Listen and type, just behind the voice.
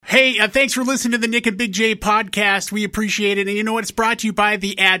Hey, thanks for listening to the Nick and Big J podcast. We appreciate it. And you know what? It's brought to you by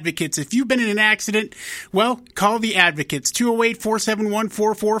The Advocates. If you've been in an accident, well, call The Advocates.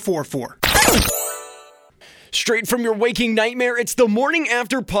 208-471-4444. Straight from your waking nightmare, it's the Morning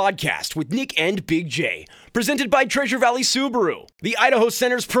After podcast with Nick and Big J. Presented by Treasure Valley Subaru, the Idaho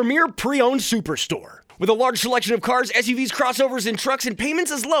Center's premier pre-owned superstore. With a large selection of cars, SUVs, crossovers, and trucks, and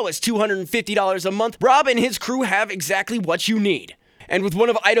payments as low as $250 a month, Rob and his crew have exactly what you need. And with one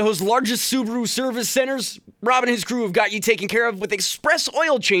of Idaho's largest Subaru service centers, Rob and his crew have got you taken care of with express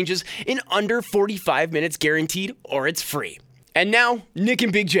oil changes in under 45 minutes guaranteed, or it's free. And now, Nick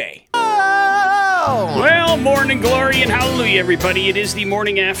and Big J. Well, morning glory and hallelujah, everybody. It is the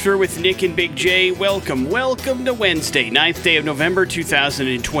Morning After with Nick and Big J. Welcome to Wednesday, 9th day of November,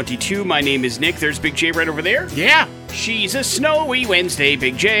 2022. My name is Nick. There's Big J right over there. Yeah. She's a snowy Wednesday,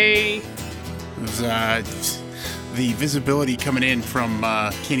 Big J. It was, the visibility coming in from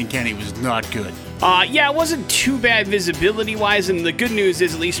Canyon County was not good. Yeah, it wasn't too bad visibility-wise, and the good news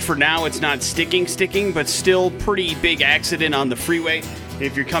is, at least for now, it's not sticking, but still pretty big accident on the freeway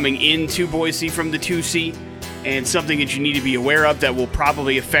if you're coming into Boise from the 2C, and something that you need to be aware of that will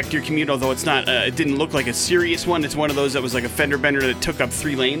probably affect your commute, although it's not, it didn't look like a serious one. It's one of those that was like a fender bender that took up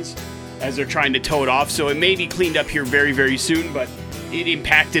 3 lanes as they're trying to tow it off, so it may be cleaned up here very, very soon, but it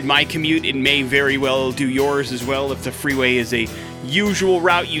impacted my commute. It may very well do yours as well if the freeway is a usual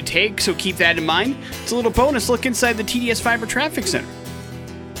route you take, so keep that in mind. It's a little bonus look inside the TDS Fiber Traffic Center.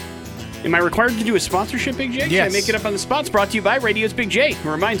 Am I required to do a sponsorship, Big J? Yes. Can I make it up on the spot? It's brought to you by Radio's Big J, who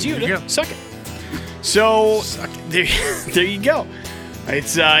reminds you to suck it. So, there you go.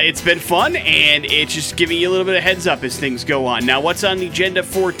 It's been fun, and it's just giving you a little bit of heads up as things go on. Now, what's on the agenda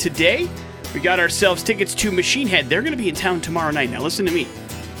for today? We got ourselves tickets to Machine Head. They're going to be in town tomorrow night. Now, listen to me.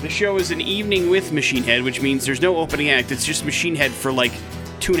 The show is an evening with Machine Head, which means there's no opening act. It's just Machine Head for like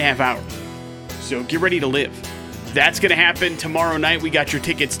 2.5 hours. So get ready to live. That's going to happen tomorrow night. We got your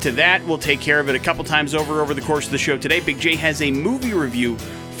tickets to that. We'll take care of it a couple times over the course of the show today. Big J has a movie review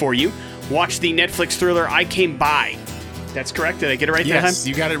for you. Watch the Netflix thriller I Came By. That's correct? Did I get it right that time? Yes,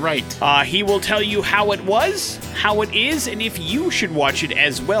 you got it right. He will tell you how it was, how it is, and if you should watch it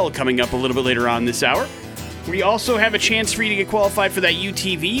as well coming up a little bit later on this hour. We also have a chance for you to get qualified for that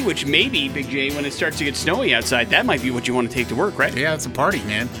UTV, which maybe, Big J, when it starts to get snowy outside, that might be what you want to take to work, right? Yeah, it's a party,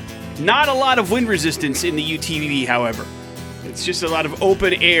 man. Not a lot of wind resistance in the UTV, however. It's just a lot of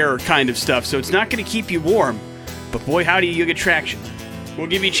open air kind of stuff, so it's not going to keep you warm. But boy, howdy, you'll get traction. We'll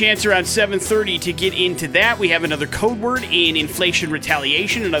give you a chance around 7:30 to get into that. We have another code word in inflation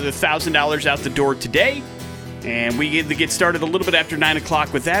retaliation, another $1,000 out the door today. And we get started a little bit after 9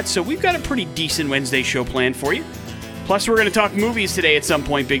 o'clock with that, so we've got a pretty decent Wednesday show planned for you. Plus, we're going to talk movies today at some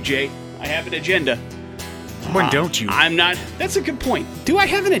point, Big J. I have an agenda. When don't you? I'm not. That's a good point. Do I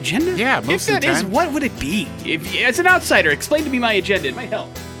have an agenda? Yeah, most of the time. If that is, what would it be? If, as an outsider, explain to me my agenda. It might help.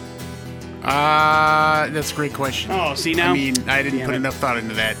 That's a great question. Oh, see now? I mean, I didn't put enough thought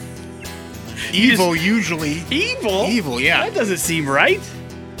into that. Evil, usually. Evil? Evil, yeah. That doesn't seem right.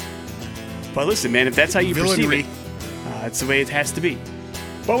 But listen, man, if that's how you perceive it, that's the way it has to be.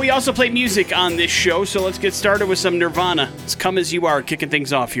 But we also play music on this show, so let's get started with some Nirvana. It's Come As You Are, kicking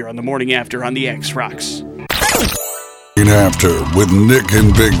things off here on the Morning After on the X Rocks. After with Nick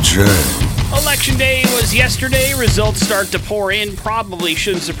and Big J. Election day was yesterday. Results start to pour in. Probably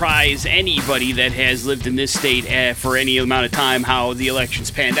shouldn't surprise anybody that has lived in this state for any amount of time how the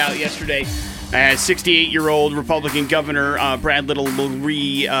elections panned out yesterday. 68-year-old Republican Governor Brad Little will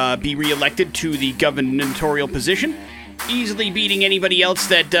be reelected to the gubernatorial position, easily beating anybody else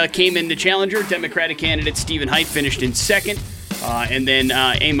that came in to challenge her. Democratic candidate Stephen Haidt finished in second, and then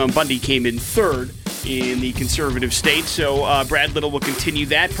Eamon Bundy came in third in the conservative state. So Brad Little will continue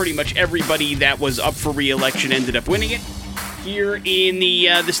that. Pretty much everybody that was up for re-election ended up winning it here in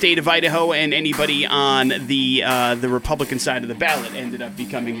the state of Idaho, and anybody on the Republican side of the ballot ended up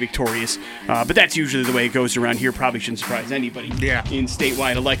becoming victorious. But that's usually the way it goes around here. Probably shouldn't surprise anybody. Yeah. In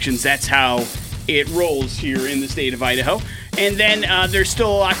statewide elections, that's how it rolls here in the state of Idaho. And then there's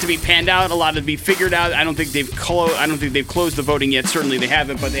still a lot to be panned out, a lot to be figured out. I don't think they've closed the voting yet. Certainly they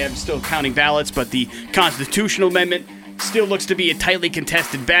haven't, but they have still counting ballots. But the constitutional amendment still looks to be a tightly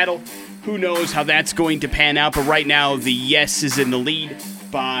contested battle. Who knows how that's going to pan out? But right now, the yes is in the lead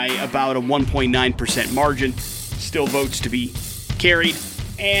by about a 1.9% margin. Still votes to be carried,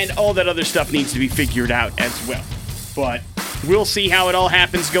 and all that other stuff needs to be figured out as well. But we'll see how it all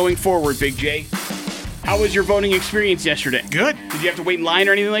happens going forward, Big J. How was your voting experience yesterday? Good. Did you have to wait in line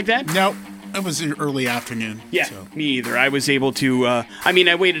or anything like that? No. It was early afternoon. Yeah, so. Me either. I was able to.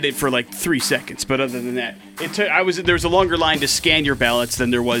 I waited it for like 3 seconds, but other than that, there was a longer line to scan your ballots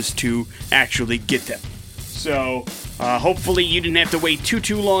than there was to actually get them. So hopefully you didn't have to wait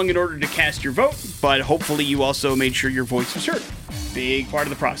too long in order to cast your vote, but hopefully you also made sure your voice was heard. Big part of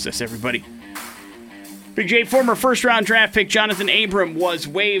the process, everybody. Big J, former first-round draft pick Jonathan Abram was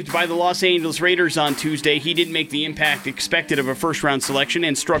waived by the Los Angeles Raiders on Tuesday. He didn't make the impact expected of a first-round selection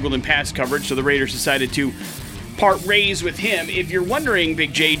and struggled in pass coverage, so the Raiders decided to part ways with him. If you're wondering,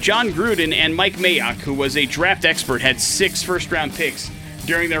 Big J, John Gruden and Mike Mayock, who was a draft expert, had 6 first-round picks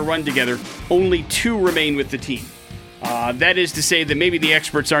during their run together. Only 2 remain with the team. That is to say that maybe the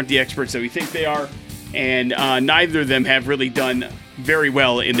experts aren't the experts that we think they are, and neither of them have really done very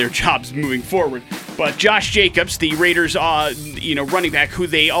well in their jobs moving forward. But Josh Jacobs, the Raiders, running back, who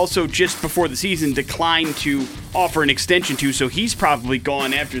they also just before the season declined to offer an extension to, so he's probably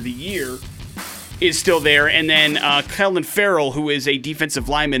gone after the year, is still there. And then Clelin Ferrell, who is a defensive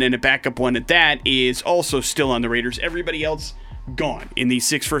lineman and a backup one at that, is also still on the Raiders. Everybody else gone in these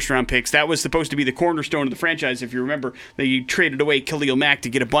 6 first-round picks. That was supposed to be the cornerstone of the franchise, if you remember. They traded away Khalil Mack to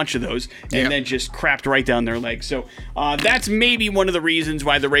get a bunch of those and then just crapped right down their legs. So that's maybe one of the reasons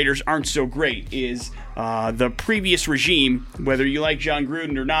why the Raiders aren't so great is the previous regime, whether you like John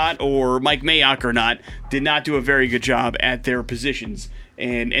Gruden or not, or Mike Mayock or not, did not do a very good job at their positions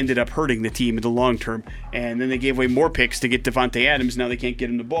and ended up hurting the team in the long term. And then they gave away more picks to get Devontae Adams. Now they can't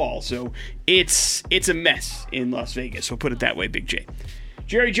get him the ball. So it's a mess in Las Vegas. We'll put it that way, Big J.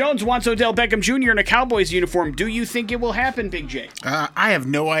 Jerry Jones wants Odell Beckham Jr. in a Cowboys uniform. Do you think it will happen, Big J? I have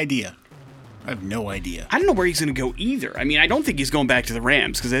no idea. I have no idea. I don't know where he's going to go either. I don't think he's going back to the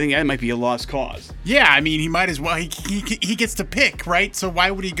Rams because I think that might be a lost cause. Yeah, he might as well. He gets to pick, right? So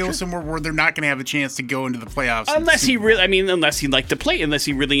why would he go somewhere where they're not going to have a chance to go into the playoffs? Unless he liked to play, unless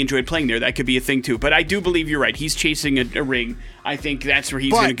he really enjoyed playing there. That could be a thing too. But I do believe you're right. He's chasing a ring. I think that's where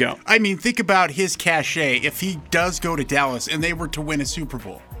he's going to go. Think about his cachet. If he does go to Dallas and they were to win a Super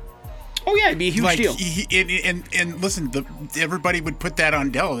Bowl. Oh, yeah, it'd be a huge deal. And listen, everybody would put that on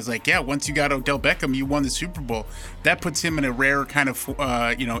Dell. It's like, yeah, once you got Odell Beckham, you won the Super Bowl. That puts him in a rare kind of,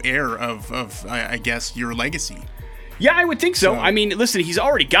 air of I guess, your legacy. Yeah, I would think so. Listen, he's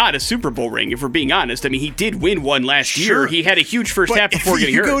already got a Super Bowl ring, if we're being honest. He did win one last year. He had a huge first half before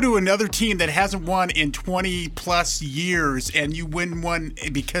getting hurt. If you go to another team that hasn't won in 20-plus years and you win one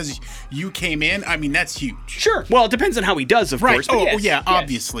because you came in, that's huge. Sure. Well, it depends on how he does, of course. Yes.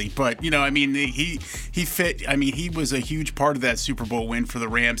 Obviously. But, he fit. He was a huge part of that Super Bowl win for the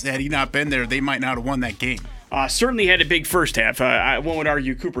Rams. Had he not been there, they might not have won that game. Certainly had a big first half. One would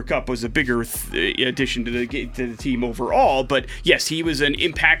argue Cooper Kupp was a bigger addition to the team overall, but yes, he was an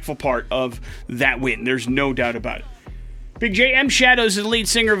impactful part of that win. There's no doubt about it. Big J, M. Shadows is the lead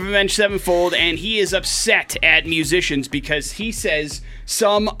singer of Avenged Sevenfold, and he is upset at musicians because he says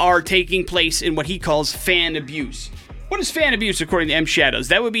some are taking place in what he calls fan abuse. What is fan abuse according to M. Shadows?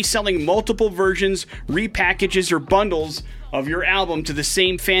 That would be selling multiple versions, repackages, or bundles of your album to the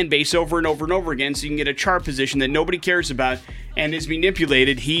same fan base over and over and over again so you can get a chart position that nobody cares about and is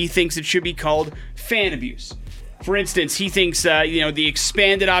manipulated. He thinks it should be called fan abuse. For instance, he thinks, the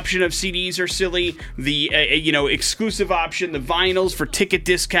expanded option of CDs are silly, the, exclusive option, the vinyls for ticket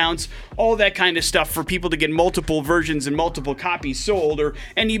discounts, all that kind of stuff for people to get multiple versions and multiple copies sold, or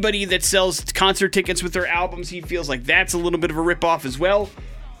anybody that sells concert tickets with their albums, he feels like that's a little bit of a ripoff as well.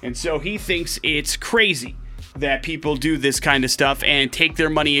 And so he thinks it's crazy that people do this kind of stuff and take their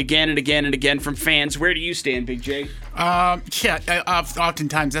money again and again and again from fans. Where do you stand, Big J?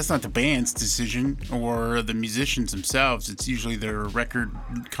 Oftentimes that's not the band's decision or the musicians themselves. It's usually their record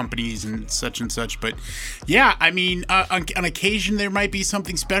companies and such. But yeah, on occasion there might be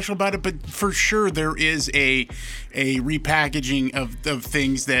something special about it, but for sure there is a repackaging of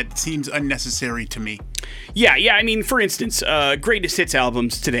things that seems unnecessary to me. Yeah. For instance, greatest hits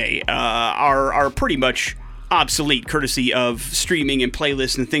albums today are pretty much obsolete courtesy of streaming and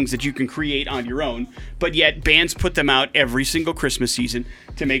playlists and things that you can create on your own, but yet bands put them out every single Christmas season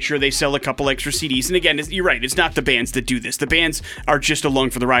to make sure they sell a couple extra CDs. And again, you're right, it's not the bands that do this. The bands are just along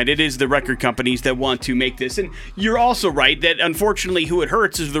for the ride. It is the record companies that want to make this. And you're also right that unfortunately who it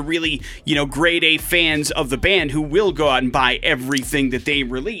hurts is the really, grade A fans of the band who will go out and buy everything that they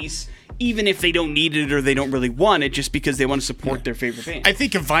release, even if they don't need it or they don't really want it, just because they want to support their favorite band. I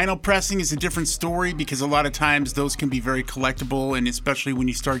think a vinyl pressing is a different story because a lot of times those can be very collectible, and especially when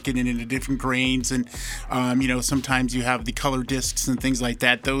you start getting into different grains and, sometimes you have the color discs and things like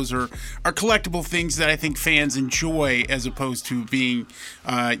that. Those are collectible things that I think fans enjoy as opposed to being,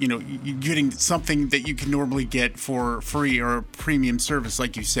 getting something that you can normally get for free or a premium service,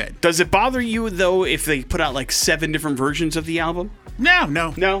 like you said. Does it bother you, though, if they put out like 7 different versions of the album? No,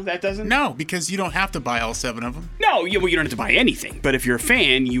 that doesn't. No, because you don't have to buy all 7 of them. No, you don't have to buy anything. But if you're a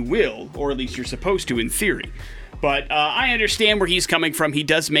fan, you will, or at least you're supposed to, in theory. But I understand where he's coming from. He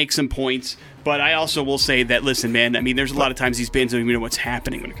does make some points. But I also will say that, listen, man, I mean, there's a lot of times these bands don't even know what's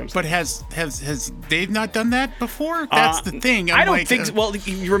happening when it comes to. But has Dave not done that before? That's the thing. I don't think so. Well,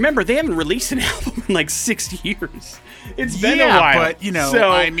 you remember, they haven't released an album in like 6 years. It's been a while. But,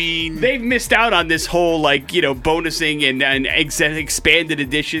 they've missed out on this whole, bonusing and expanded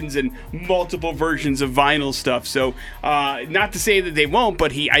editions and multiple versions of vinyl stuff. So, not to say that they won't,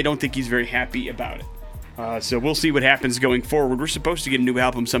 but I don't think he's very happy about it. So we'll see what happens going forward. We're supposed to get a new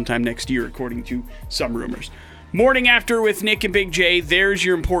album sometime next year, according to some rumors. Morning After with Nick and Big J. There's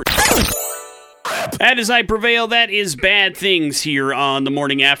your important. And as I prevail, that is Bad Things here on the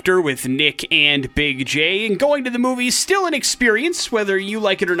Morning After with Nick and Big J. And going to the movies, still an experience, whether you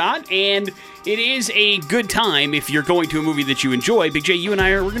like it or not. And it is a good time if you're going to a movie that you enjoy. Big J, you and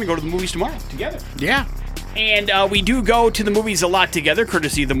we're going to go to the movies tomorrow together. Yeah. And we do go to the movies a lot together,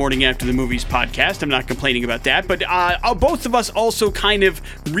 courtesy of the Morning After the Movies podcast. I'm not complaining about that. But both of us also kind of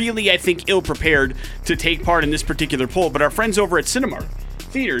really, I think, ill-prepared to take part in this particular poll. But our friends over at Cinemark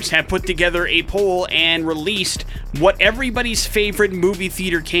Theaters have put together a poll and released what everybody's favorite movie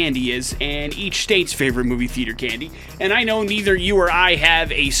theater candy is, and each state's favorite movie theater candy. And I know neither you or I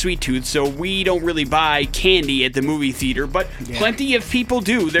have a sweet tooth, so we don't really buy candy at the movie theater. But plenty of people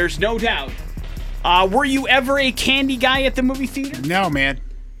do, there's no doubt. Were you ever a candy guy at the movie theater? No, man.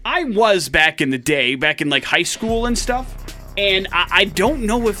 I was back in the day, back in like high school and stuff. And I don't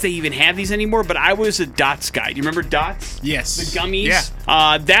know if they even have these anymore, but I was a Dots guy. Do you remember Dots? Yes. The gummies?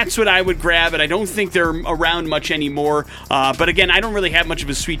 Yeah. That's what I would grab, and I don't think they're around much anymore. But again, I don't really have much of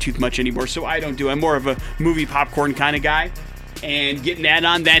a sweet tooth much anymore, so I don't do. I'm more of a movie popcorn kind of guy. And getting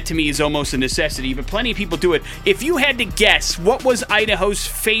that to me is almost a necessity, but plenty of people do it. If you had to guess, what was Idaho's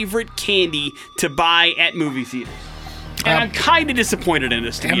favorite candy to buy at movie theaters? And I'm kind of disappointed in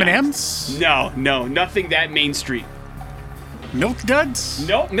this, to be M&M's? No, nothing that mainstream. Milk Duds?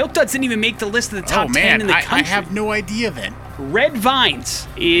 Nope, Milk Duds didn't even make the list of the top 10 in the country. I have no idea then. Red Vines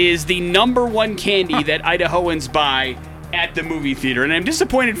is the number one candy that Idahoans buy at the movie theater, and I'm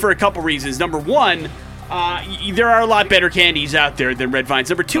disappointed for a couple reasons. Number one, there are a lot better candies out there than Red Vines.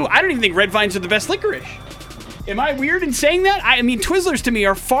 Number two, I don't even think Red Vines are the best licorice. Am I weird in saying that? I mean, Twizzlers to me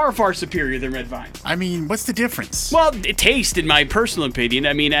are far, far superior than Red Vines. I mean, what's the difference? Well, taste, in my personal opinion.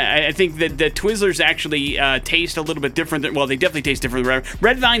 I mean, I think that the Twizzlers actually taste a little bit different. They definitely taste different than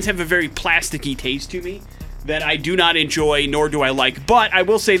Red Vines have a very plasticky taste to me that I do not enjoy, nor do I like. But I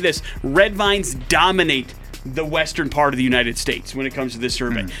will say this, Red Vines dominate the western part of the United States when it comes to this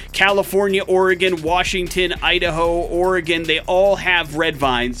survey. California, Oregon, Washington, Idaho, Oregon, they all have Red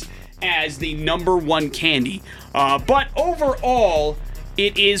Vines as the number one candy. But overall,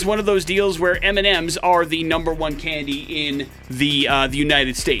 it is one of those deals where M&Ms are the number one candy in the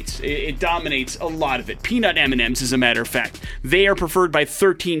United States. It dominates a lot of it. Peanut M&Ms, as a matter of fact. They are preferred by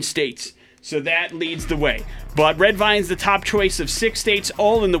 13 states. So that leads the way. But Red Vine's the top choice of 6 states,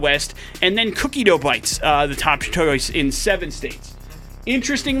 all in the West. And then Cookie Dough Bites, the top choice in 7 states.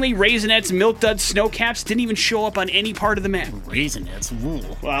 Interestingly, Raisinets, Milk Duds, Snow Caps didn't even show up on any part of the map. Raisinets,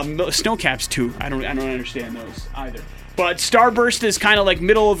 Snow Caps too. I don't understand those either. But Starburst is kind of like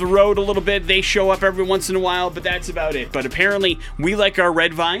middle of the road a little bit. They show up every once in a while, but that's about it. But apparently, we like our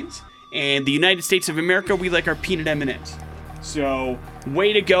Red Vines, and the United States of America, we like our peanut M&Ms. So,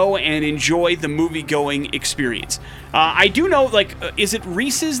 way to go and enjoy the movie-going experience. I do know, is it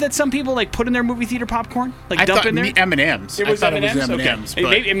Reese's that some people put in their movie theater popcorn? Dump in there? M&M's. It was M&M's?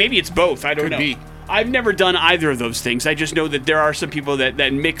 Okay. Maybe it's both. I don't know. Be. I've never done either of those things. I just know that there are some people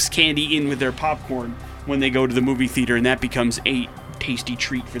that mix candy in with their popcorn when they go to the movie theater, and that becomes a tasty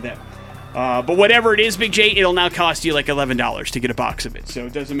treat for them. But whatever it is, Big J, it'll now cost you $11 to get a box of it. So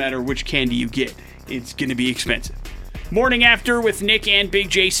it doesn't matter which candy you get. It's going to be expensive. Morning After with Nick and Big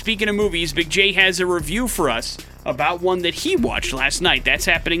J. Speaking of movies, Big J has a review for us about one that he watched last night. That's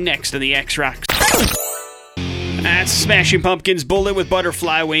happening next on the X-Rocks. That's Smashing Pumpkins' Bullet with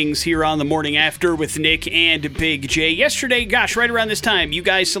Butterfly Wings here on The Morning After with Nick and Big J. Yesterday, gosh, right around this time, you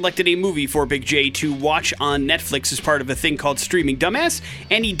guys selected a movie for Big J to watch on Netflix as part of a thing called Streaming Dumbass,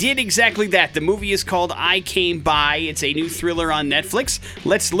 and he did exactly that. The movie is called I Came By. It's a new thriller on Netflix.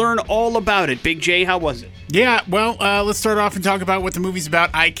 Let's learn all about it. Big J, how was it? Yeah, well, let's start off and talk about what the movie's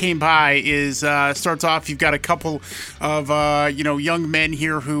about. I Came By starts off, you've got a couple of, young men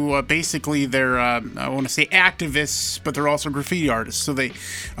here who basically they're, I want to say activists, but they're also graffiti artists. So they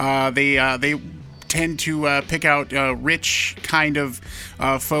tend to pick out rich kind of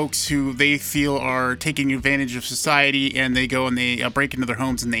folks who they feel are taking advantage of society, and they go and they break into their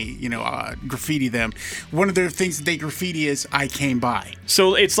homes and they, graffiti them. One of their things that they graffiti is "I came by."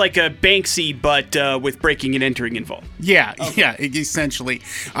 So it's like a Banksy, but with breaking and entering involved. Yeah, yeah, essentially.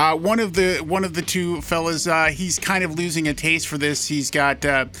 One of the two fellas, he's kind of losing a taste for this. He's got,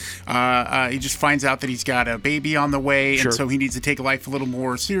 he just finds out that he's got a baby on the way, Sure. and so he needs to take life a little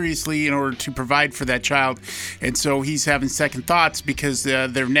more seriously in order to provide for that child. And so he's having second thoughts because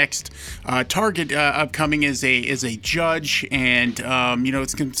their next target upcoming is a judge, and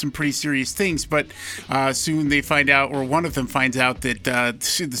it's some pretty serious things. But soon they find out, or one of them finds out that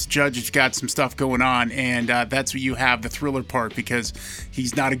this judge has got some stuff going on, and that's what you have, the thriller part, because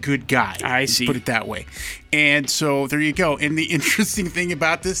he's not a good guy. I see. Put it that way. And so there you go. And the interesting thing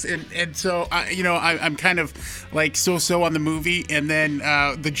about this, and so I'm kind of like so on the movie, and then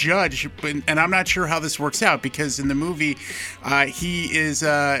the judge, and I'm not sure how this works out, because in the movie, he is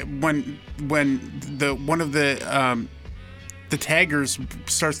when one of the taggers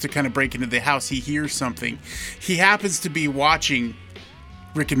starts to kind of break into the house, he hears something. He happens to be watching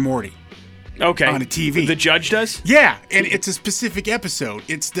Rick and Morty. Okay. On a TV. The judge does? Yeah, and it's a specific episode.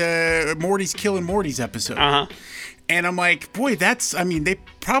 It's the Morty's Killing Morty's episode. Uh-huh. And I'm like, boy, they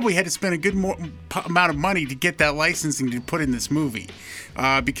probably had to spend a good amount of money to get that licensing to put in this movie.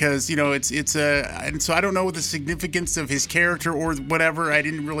 Because, and so I don't know the significance of his character or whatever. I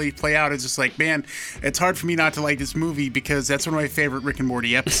didn't really play out. It's just like, man, it's hard for me not to like this movie because that's one of my favorite Rick and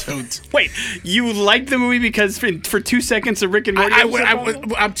Morty episodes. Wait, you like the movie because for 2 seconds of Rick and Morty?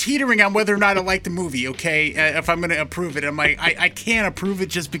 I'm teetering on whether or not I like the movie, okay? If I'm going to approve it. I'm like, I can't approve it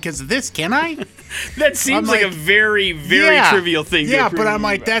just because of this, can I? That seems like a very, very trivial thing. Yeah, but I'm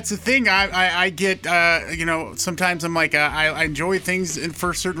like, that's the thing. I get, sometimes I'm like, I enjoy things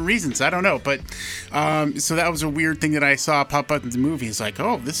for certain reasons. I don't know. But so that was a weird thing that I saw pop up in the movie. It's like,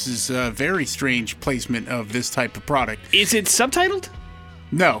 oh, this is a very strange placement of this type of product. Is it subtitled?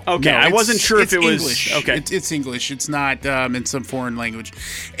 No. Okay, no, I wasn't sure if it was English. Okay. It's English. It's not in some foreign language.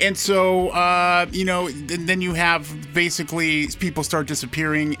 And so, then you have basically people start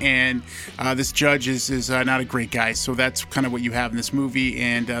disappearing, and this judge is not a great guy. So that's kind of what you have in this movie.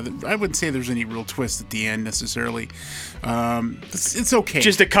 And I wouldn't say there's any real twist at the end necessarily. It's okay.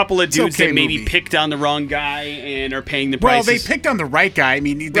 Just a couple of dudes that maybe movie. picked on the wrong guy and are paying the prices. Well, they picked on the right guy. I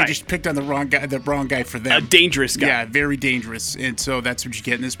mean, they Right. just picked on the wrong guy for them. A dangerous guy. Yeah, very dangerous. And so that's what you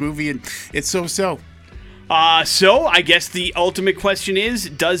get in this movie, and it's so. So I guess the ultimate question is,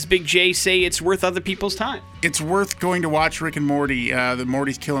 does Big J say it's worth other people's time? It's worth going to watch Rick and Morty, the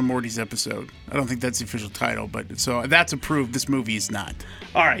Morty's Killing Morty's episode. I don't think that's the official title, but so that's approved. This movie is not.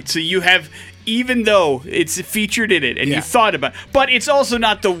 All right, so you have, even though it's featured in it and you thought about it, but it's also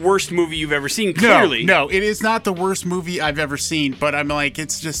not the worst movie you've ever seen, clearly. No, it is not the worst movie I've ever seen, but I'm like,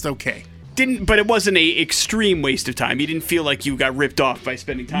 it's just okay. But it wasn't a extreme waste of time. You didn't feel like you got ripped off by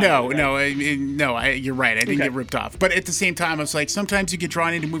spending time. No, with it, you're right. I didn't Okay. get ripped off. But at the same time, I was like, sometimes you get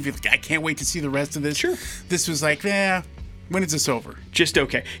drawn into movies. Like, I can't wait to see the rest of this. Sure. This was like, when is this over? Just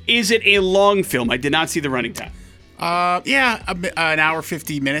okay. Is it a long film? I did not see the running time. An hour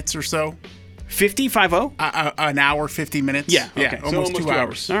 50 minutes or so. 50? An hour 50 minutes. Yeah, okay. So almost 2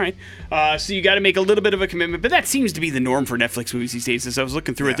 hours. All right. So you got to make a little bit of a commitment, but that seems to be the norm for Netflix movies these days. As I was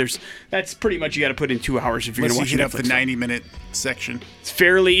looking through it, that's pretty much you got to put in 2 hours if you're going to watch hit Netflix. up the 90-minute section. It's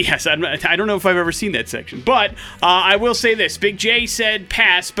fairly, yes, I don't know if I've ever seen that section, but I will say this. Big J said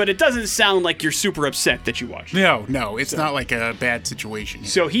pass, but it doesn't sound like you're super upset that you watched it. No, it's not like a bad situation.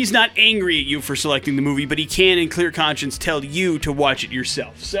 So he's not angry at you for selecting the movie, but he can in clear conscience tell you to watch it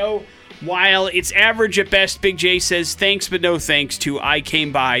yourself. So while it's average at best, Big J says thanks but no thanks to I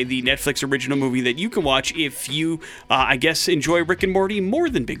Came By, the Netflix original movie that you can watch if you, I guess, enjoy Rick and Morty more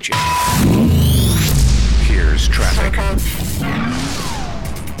than Big J. Here's traffic.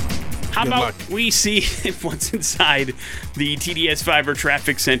 How Good about luck. we see what's inside the TDS Fiber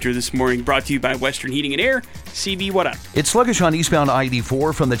Traffic Center this morning, brought to you by Western Heating and Air. CB, what up? It's sluggish on eastbound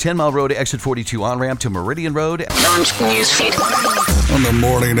I-84 from the 10-mile road to exit 42 on-ramp to Meridian Road. Launch newsfeed. On the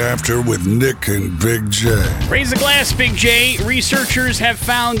morning after with Nick and Big J. Raise the glass, Big J. Researchers have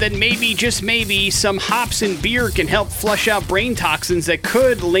found that maybe, just maybe, some hops in beer can help flush out brain toxins that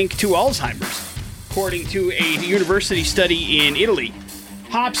could link to Alzheimer's, according to a university study in Italy.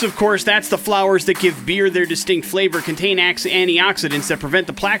 Hops, of course, that's the flowers that give beer their distinct flavor, contain antioxidants that prevent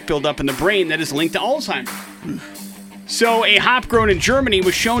the plaque buildup in the brain that is linked to Alzheimer's. So a hop grown in Germany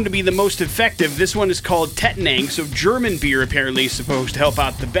was shown to be the most effective. This one is called Tettnang, so German beer apparently is supposed to help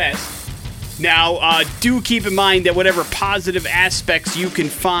out the best. Now, do keep in mind that whatever positive aspects you can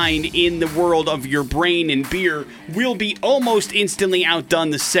find in the world of your brain and beer will be almost instantly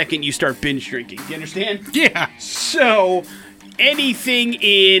outdone the second you start binge drinking. Do you understand? Yeah. So, anything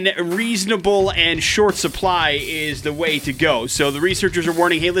in reasonable and short supply is the way to go. So the researchers are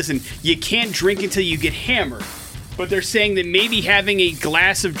warning, hey, listen, you can't drink until you get hammered. But they're saying that maybe having a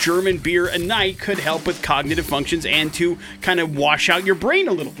glass of German beer a night could help with cognitive functions and to kind of wash out your brain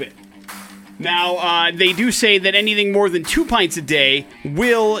a little bit. Now, they do say that anything more than 2 pints a day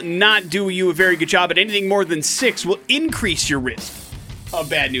will not do you a very good job, but anything more than 6 will increase your risk of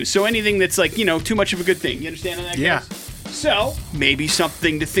bad news. So anything that's like, too much of a good thing. You understand that, guys? Yeah. So, maybe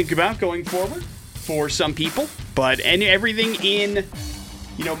something to think about going forward for some people, but everything in,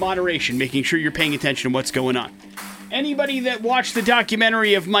 moderation, making sure you're paying attention to what's going on. Anybody that watched the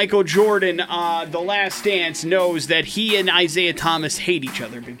documentary of Michael Jordan, The Last Dance, knows that he and Isaiah Thomas hate each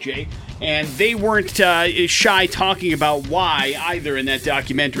other, Big J. And they weren't shy talking about why either in that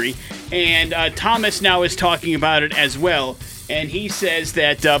documentary. And Thomas now is talking about it as well. And he says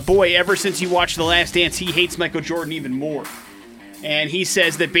that, ever since he watched The Last Dance, he hates Michael Jordan even more. And he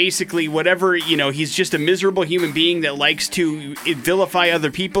says that basically whatever, he's just a miserable human being that likes to vilify other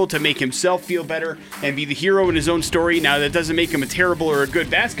people to make himself feel better and be the hero in his own story. Now, that doesn't make him a terrible or a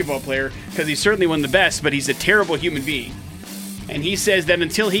good basketball player, because he's certainly one of the best, but he's a terrible human being. And he says that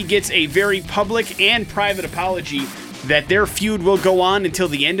until he gets a very public and private apology, that their feud will go on until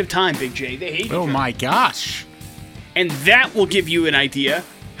the end of time, Big J. They hate each Oh other. my gosh. And that will give you an idea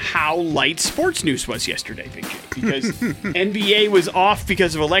how light sports news was yesterday, Big J. Because NBA was off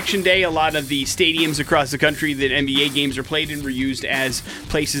because of Election Day. A lot of the stadiums across the country that NBA games are played in were used as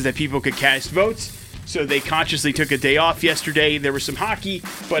places that people could cast votes. So they consciously took a day off yesterday. There was some hockey,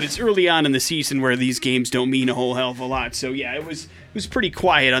 but it's early on in the season where these games don't mean a whole hell of a lot. So yeah, it was pretty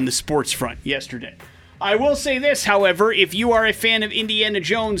quiet on the sports front yesterday. I will say this, however, if you are a fan of Indiana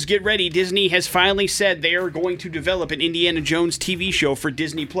Jones, get ready. Disney has finally said they are going to develop an Indiana Jones TV show for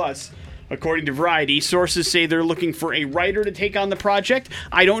Disney+. According to Variety, sources say they're looking for a writer to take on the project.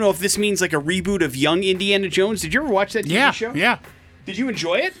 I don't know if this means like a reboot of Young Indiana Jones. Did you ever watch that TV show? Yeah. Did you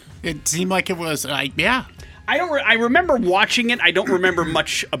enjoy it? It seemed like it was, yeah. I remember watching it. I don't remember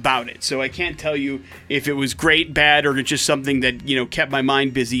much about it, so I can't tell you if it was great, bad, or just something that kept my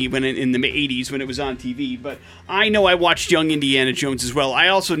mind busy when in the 80s when it was on TV. But I know I watched Young Indiana Jones as well. I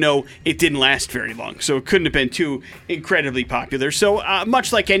also know it didn't last very long, so it couldn't have been too incredibly popular. So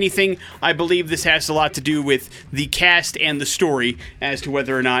much like anything, I believe this has a lot to do with the cast and the story as to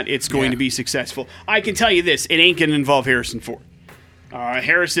whether or not it's going to be successful. I can tell you this: it ain't going to involve Harrison Ford.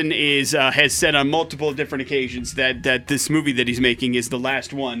 Harrison has said on multiple different occasions that this movie that he's making is the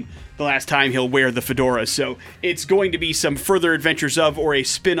last time he'll wear the fedora. So it's going to be some further adventures of, or a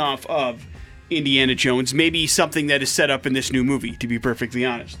spin-off of, Indiana Jones. Maybe something that is set up in this new movie, to be perfectly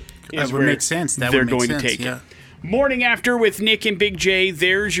honest. That would make sense. That they're would make going sense, to take yeah. it. Morning After with Nick and Big J.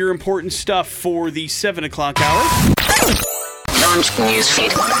 There's your important stuff for the 7 o'clock hour. Launch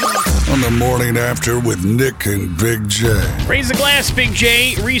newsfeed. On the morning after with Nick and Big J. Raise the glass, Big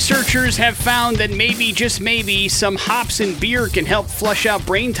J. Researchers have found that maybe, just maybe, some hops in beer can help flush out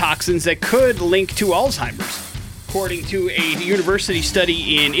brain toxins that could link to Alzheimer's, according to a university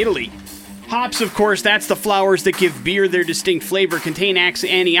study in Italy. Hops, of course, that's the flowers that give beer their distinct flavor, contain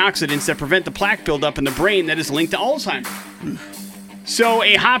antioxidants that prevent the plaque buildup in the brain that is linked to Alzheimer's. So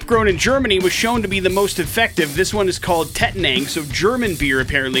a hop grown in Germany was shown to be the most effective. This one is called Tettnang, so German beer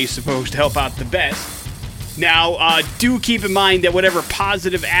apparently is supposed to help out the best. Now, do keep in mind that whatever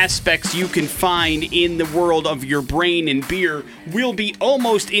positive aspects you can find in the world of your brain and beer will be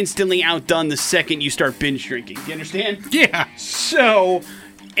almost instantly outdone the second you start binge drinking. Do you understand? Yeah. So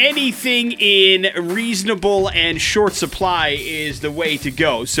anything in reasonable and short supply is the way to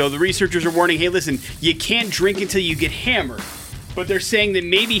go. So the researchers are warning, hey, listen, you can't drink until you get hammered. but they're saying that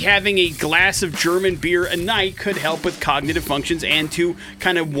maybe having a glass of German beer a night could help with cognitive functions and to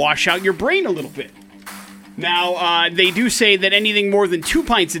kind of wash out your brain a little bit. Now, they do say that anything more than 2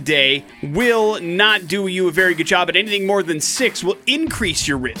 pints a day will not do you a very good job, but anything more than 6 will increase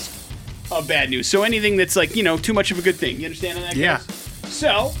your risk of bad news. So anything that's like, too much of a good thing. You understand on that, guys? Yeah.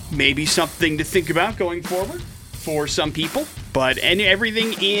 So, maybe something to think about going forward for some people, but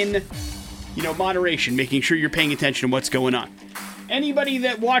everything in, moderation, making sure you're paying attention to what's going on. Anybody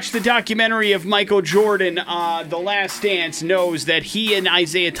that watched the documentary of Michael Jordan, The Last Dance, knows that he and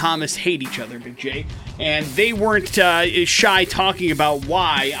Isaiah Thomas hate each other, Big J. And they weren't shy talking about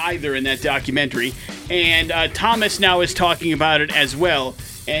why either in that documentary. And Thomas now is talking about it as well.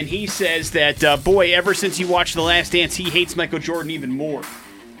 And he says that, ever since he watched The Last Dance, he hates Michael Jordan even more.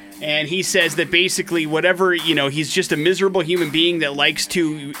 And he says that basically whatever, he's just a miserable human being that likes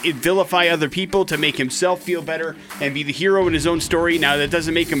to vilify other people to make himself feel better and be the hero in his own story. Now, that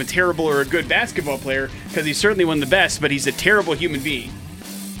doesn't make him a terrible or a good basketball player, because he's certainly one of the best, but he's a terrible human being.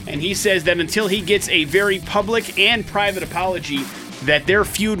 And he says that until he gets a very public and private apology, that their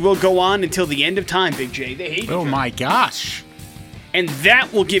feud will go on until the end of time, Big J. They hate each other. Oh, my gosh. And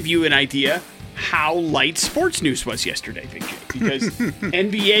that will give you an idea how light sports news was yesterday, Big J. Because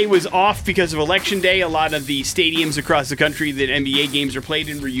NBA was off because of Election Day. A lot of the stadiums across the country that NBA games are played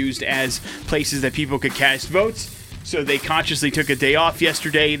in were used as places that people could cast votes. So they consciously took a day off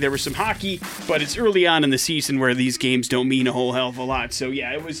yesterday. There was some hockey, but it's early on in the season where these games don't mean a whole hell of a lot. So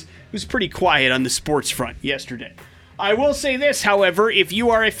yeah, it was pretty quiet on the sports front yesterday. I will say this, however, if you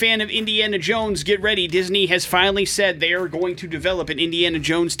are a fan of Indiana Jones, get ready. Disney has finally said they are going to develop an Indiana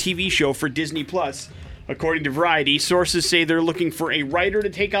Jones TV show for Disney+. According to Variety, sources say they're looking for a writer to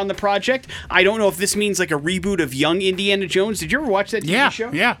take on the project. I don't know if this means like a reboot of Young Indiana Jones. Did you ever watch that TV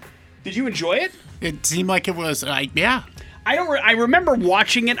show? Yeah. Did you enjoy it? It seemed like it was, yeah. I remember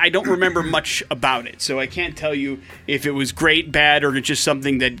watching it. I don't remember much about it, so I can't tell you if it was great, bad, or just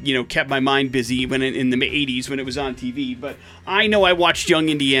something that kept my mind busy when in the 80s when it was on TV. But I know I watched Young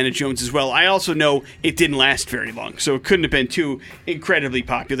Indiana Jones as well. I also know it didn't last very long, so it couldn't have been too incredibly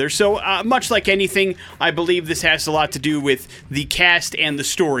popular. So much like anything, I believe this has a lot to do with the cast and the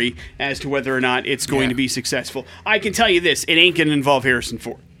story as to whether or not it's going to be successful. I can tell you this: it ain't going to involve Harrison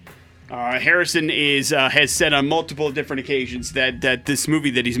Ford. Harrison has said on multiple different occasions that this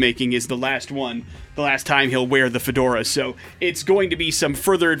movie that he's making is the last time he'll wear the fedora. So it's going to be some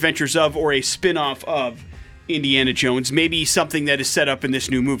further adventures of, or a spin-off of, Indiana Jones. Maybe something that is set up in this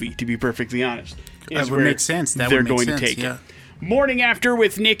new movie, to be perfectly honest. That would make sense. They're going to take it. Morning After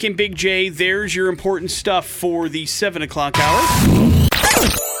with Nick and Big J. There's your important stuff for the 7 o'clock hour.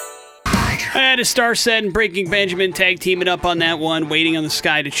 At a Star Set and Breaking Benjamin tag teaming up on that one, waiting on the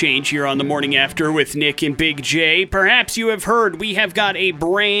sky to change here on the Morning After with Nick and Big J. Perhaps you have heard we have got a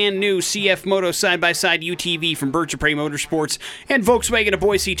brand new CF Moto side-by-side UTV from Birds of Prey Motorsports and Volkswagen of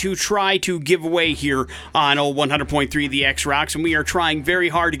Boise to try to give away here on 100.3 The X-Rocks, and we are trying very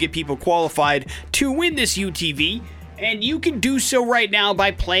hard to get people qualified to win this UTV, and you can do so right now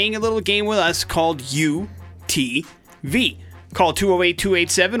by playing a little game with us called UTV. Call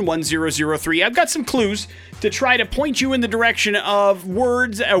 208-287-1003. I've got some clues to try to point you in the direction of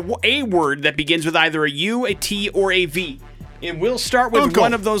words, a word that begins with either a U, a T, or a V. It will start with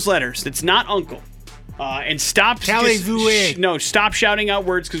one of those letters. It's not uncle. And stop shouting out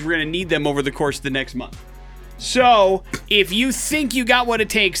words because we're going to need them over the course of the next month. So, if you think you got what it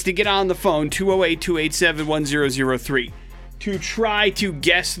takes to get on the phone, 208-287-1003, to try to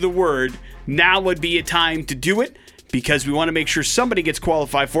guess the word, now would be a time to do it, because we want to make sure somebody gets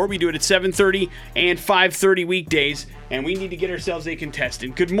qualified for it. We do it at 7:30 and 5:30 weekdays, and we need to get ourselves a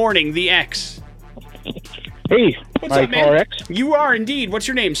contestant. Good morning, the X. Hey, what's up, man? X? You are indeed. What's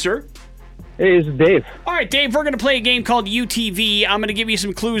your name, sir? Hey, this is Dave. All right, Dave, we're going to play a game called UTV. I'm going to give you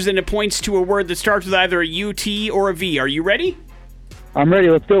some clues, and it points to a word that starts with either a UT or a V. Are you ready? I'm ready.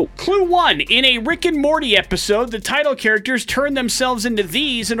 Let's go. Clue 1. In a Rick and Morty episode, the title characters turn themselves into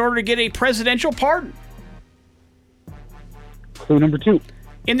these in order to get a presidential pardon. Clue number 2.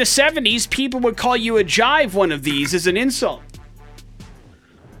 In the 70s, people would call you a jive one of these as an insult.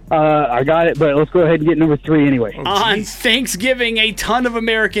 I got it, but let's go ahead and get number 3 anyway. On Thanksgiving, a ton of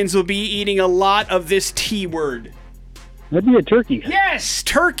Americans will be eating a lot of this T word. That'd be a turkey. Yes,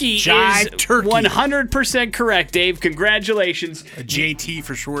 turkey Jive is turkey. 100% correct, Dave. Congratulations. A JT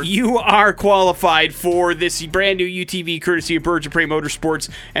for short. You are qualified for this brand new UTV courtesy of Birds of Prey Motorsports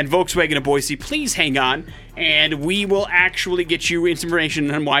and Volkswagen of Boise. Please hang on, and we will actually get you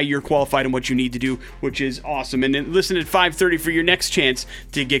information on why you're qualified and what you need to do, which is awesome. And then listen at 5:30 for your next chance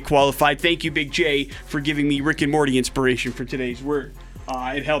to get qualified. Thank you, Big J, for giving me Rick and Morty inspiration for today's word.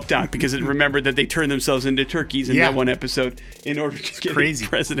 It helped out because it remembered that they turned themselves into turkeys in that one episode in order to get a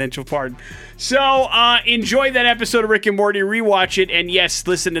presidential pardon. So enjoy that episode of Rick and Morty, rewatch it, and yes,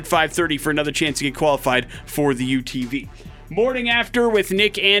 listen at 5:30 for another chance to get qualified for the UTV. Morning After with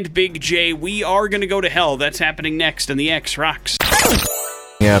Nick and Big J. We are going to go to hell. That's happening next on the X Rocks.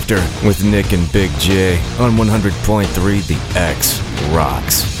 After with Nick and Big J on 100.3 The X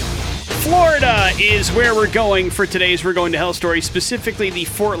Rocks. Florida is where we're going for today's We're Going to Hell story, specifically the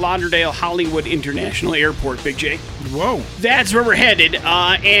Fort Lauderdale Hollywood International Airport, Big J. Whoa. That's where we're headed,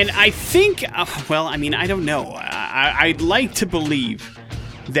 and I think, I don't know. I'd like to believe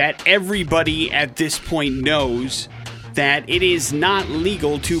that everybody at this point knows that it is not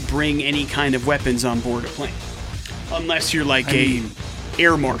legal to bring any kind of weapons on board a plane. Unless you're like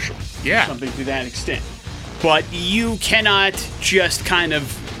air marshal. Yeah. Something to that extent. But you cannot just kind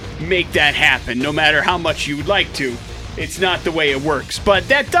of make that happen, no matter how much you would like to. It's not the way it works. But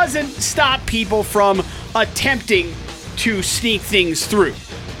that doesn't stop people from attempting to sneak things through.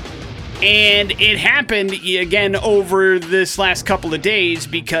 And it happened again over this last couple of days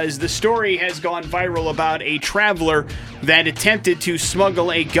because the story has gone viral about a traveler that attempted to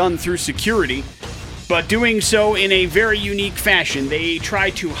smuggle a gun through security, but doing so in a very unique fashion. They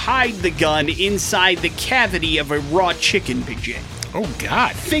tried to hide the gun inside the cavity of a raw chicken, Big J. Oh,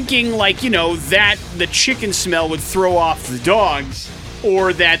 God. Thinking that the chicken smell would throw off the dogs,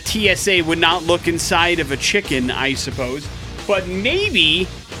 or that TSA would not look inside of a chicken, I suppose. But maybe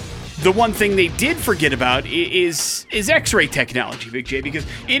the one thing they did forget about is X-ray technology, Big J, because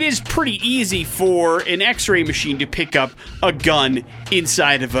it is pretty easy for an X-ray machine to pick up a gun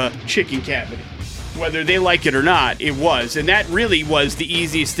inside of a chicken cavity. Whether they like it or not, it was. And that really was the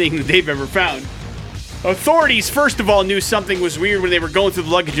easiest thing that they've ever found. Authorities, first of all, knew something was weird when they were going through the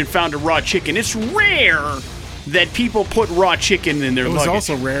luggage and found a raw chicken. It's rare that people put raw chicken in their luggage. It was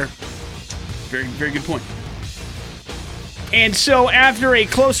also rare. Very, very good point. And so after a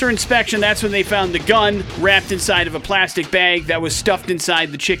closer inspection, that's when they found the gun wrapped inside of a plastic bag that was stuffed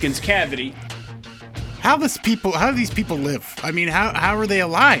inside the chicken's cavity. How do these people live? I mean, how are they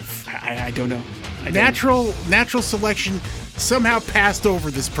alive? I don't know. Natural selection somehow passed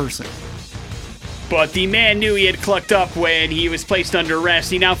over this person. But the man knew he had clucked up when he was placed under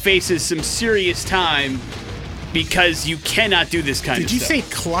arrest. He now faces some serious time because you cannot do this kind of stuff. Did you say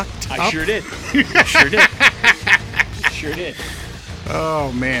clucked up? I sure did. I sure did. Sure did.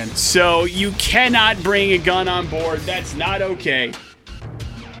 Oh, man. So you cannot bring a gun on board. That's not okay.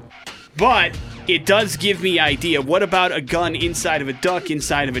 But it does give me idea. What about a gun inside of a duck,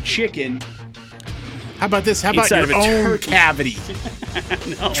 inside of a chicken? How about this? How about Inside your of a own turkey. cavity?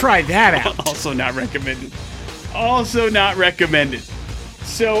 No. Try that out. Also not recommended. Also not recommended.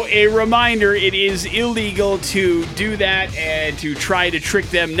 So a reminder, it is illegal to do that and to try to trick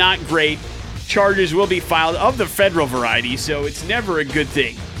them. Not great. Charges will be filed of the federal variety, so it's never a good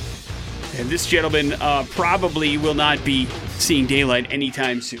thing. And this gentleman probably will not be seeing daylight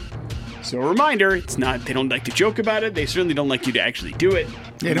anytime soon. So a reminder, it's not. They don't like to joke about it. They certainly don't like you to actually do it.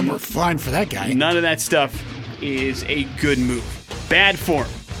 Yeah, no more flying for that guy. None of that stuff is a good move. Bad form.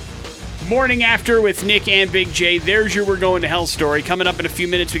 Morning After with Nick and Big J. There's your We're Going to Hell story. Coming up in a few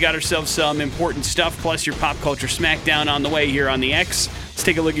minutes, we got ourselves some important stuff, plus your pop culture smackdown on the way here on the X. Let's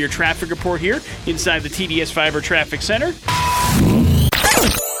take a look at your traffic report here inside the TDS Fiber Traffic Center.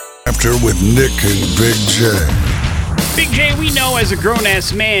 After with Nick and Big J. Big J, we know as a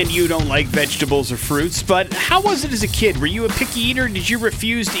grown-ass man you don't like vegetables or fruits, but how was it as a kid? Were you a picky eater? Did you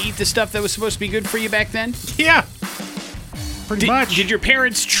refuse to eat the stuff that was supposed to be good for you back then? Yeah. Pretty much. Did your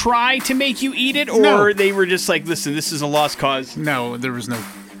parents try to make you eat it, or No. they were just like, listen, this is a lost cause? No, there was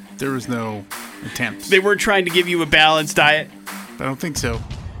no attempt. They weren't trying to give you a balanced diet? I don't think so.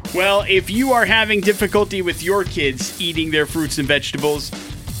 Well, if you are having difficulty with your kids eating their fruits and vegetables,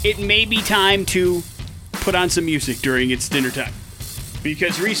 it may be time to put on some music during its dinner time.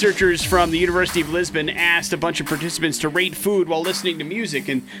 Because researchers from the University of Lisbon asked a bunch of participants to rate food while listening to music,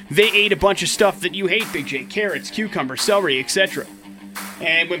 and they ate a bunch of stuff that you hate, Big J. Carrots, cucumber, celery, etc.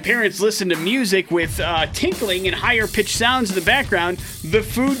 And when parents listen to music with tinkling and higher-pitched sounds in the background, the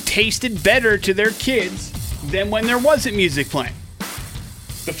food tasted better to their kids than when there wasn't music playing.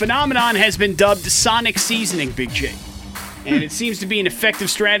 The phenomenon has been dubbed sonic seasoning, Big J. And it seems to be an effective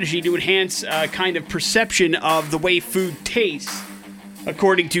strategy to enhance kind of perception of the way food tastes.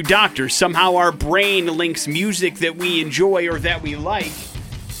 According to doctors, somehow our brain links music that we enjoy or that we like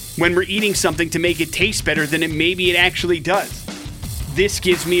when we're eating something to make it taste better than maybe it actually does. This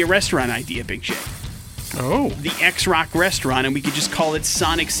gives me a restaurant idea, Big J. Oh. The X-Rock restaurant, and we could just call it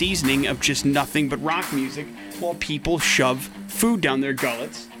Sonic Seasoning of just nothing but rock music while people shove food down their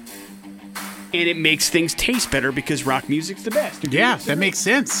gullets. And it makes things taste better because rock music's the best. Yeah, that makes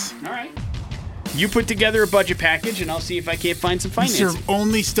sense. All right. You put together a budget package, and I'll see if I can't find some We financing. serve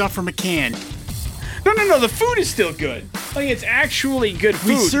only stuff from a can. No, the food is still good. Like, it's actually good food.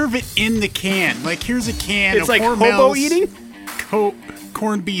 We serve it in the can. Like, here's a can It's of like hobo Hormel's eating?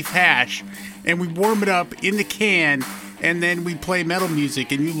 corned beef hash, and we warm it up in the can, and then we play metal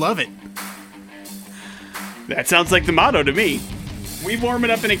music, and you love it. That sounds like the motto to me. We warm it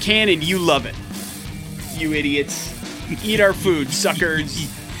up in a can, and you love it. You idiots. Eat our food, suckers.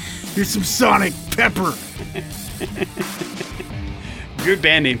 Here's some Sonic Pepper. Good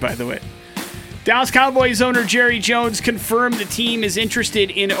band name, by the way. Dallas Cowboys owner Jerry Jones confirmed the team is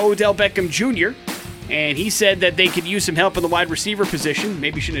interested in Odell Beckham Jr., and he said that they could use some help in the wide receiver position.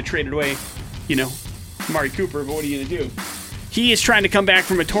 Maybe shouldn't have traded away, Amari Cooper, but what are you going to do? He is trying to come back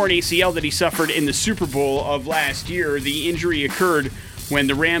from a torn ACL that he suffered in the Super Bowl of last year. The injury occurred when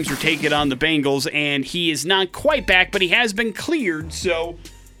the Rams were taking on the Bengals, and he is not quite back, but he has been cleared, so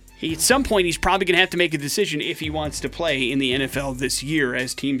at some point he's probably going to have to make a decision if he wants to play in the NFL this year,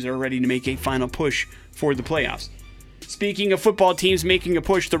 as teams are ready to make a final push for the playoffs. Speaking of football teams making a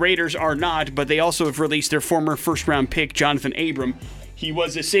push, the Raiders are not, but they also have released their former first-round pick, Jonathan Abram. He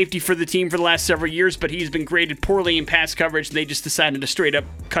was a safety for the team for the last several years, but he's been graded poorly in pass coverage, and they just decided to straight up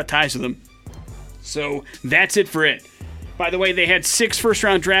cut ties with him. So that's it for it. By the way, they had 6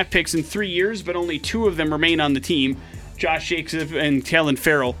 first-round draft picks in 3 years, but only 2 of them remain on the team, Josh Jacobs and Kellen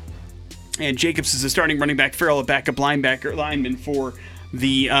Farrell. And Jacobs is the starting running back, Farrell a backup lineman for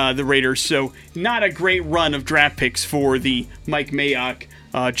the Raiders. So not a great run of draft picks for the Mike Mayock,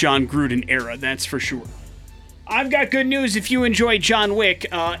 John Gruden era, that's for sure. I've got good news if you enjoy John Wick.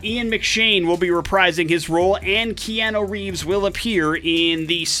 Ian McShane will be reprising his role, and Keanu Reeves will appear in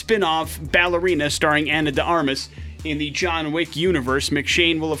the spin-off Ballerina starring Ana de Armas in the John Wick universe.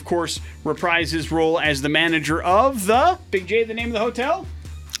 McShane will, of course, reprise his role as the manager of the... Big J, the name of the hotel?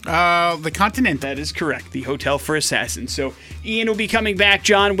 The Continent. That is correct. The Hotel for Assassins. So Ian will be coming back.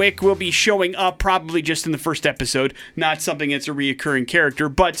 John Wick will be showing up probably just in the first episode. Not something that's a reoccurring character,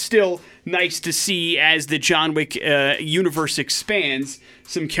 but still nice to see as the John Wick universe expands,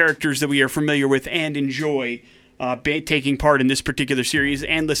 some characters that we are familiar with and enjoy taking part in this particular series.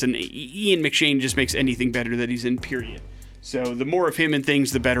 And listen, Ian McShane just makes anything better that he's in, period. So the more of him and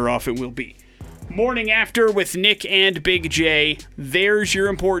things, the better off it will be. Morning After with Nick and Big J. There's your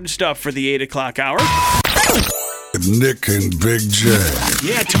important stuff for the 8 o'clock hour. Nick and Big J.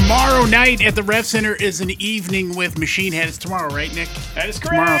 Yeah, tomorrow night at the Rev Center is an evening with Machine Head. It's tomorrow, right, Nick? That is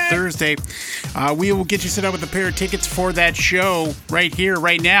correct. Tomorrow, Thursday. We will get you set up with a pair of tickets for that show right here,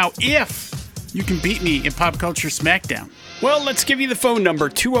 right now, if you can beat me in Pop Culture Smackdown. Well, let's give you the phone number,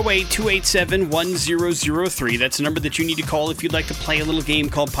 208-287-1003. That's the number that you need to call if you'd like to play a little game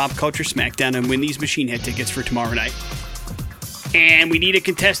called Pop Culture Smackdown and win these Machine Head tickets for tomorrow night. And we need a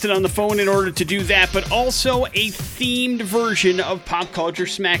contestant on the phone in order to do that, but also a themed version of Pop Culture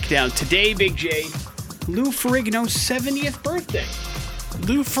Smackdown. Today, Big J, Lou Ferrigno's 70th birthday.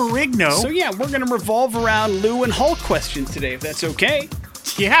 Lou Ferrigno? So yeah, we're going to revolve around Lou and Hulk questions today, if that's okay.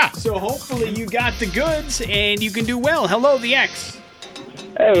 Yeah. So hopefully you got the goods and you can do well. Hello, the X.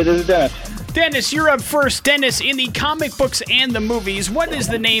 Hey, this is Dennis. Dennis, you're up first. Dennis, in the comic books and the movies, what is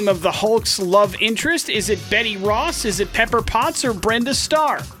the name of the Hulk's love interest? Is it Betty Ross? Is it Pepper Potts or Brenda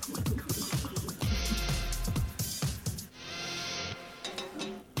Starr?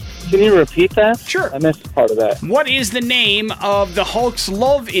 Can you repeat that? Sure. I missed part of that. What is the name of the Hulk's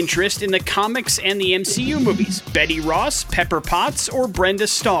love interest in the comics and the MCU movies? Betty Ross, Pepper Potts, or Brenda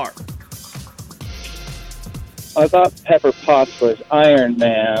Starr? I thought Pepper Potts was Iron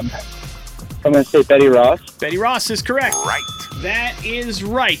Man. I'm going to say Betty Ross. Betty Ross is correct. Right. That is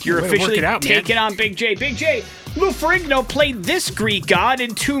right. You're Way to work officially it out, man. taking on Big J. Big J, Lou Ferrigno played this Greek god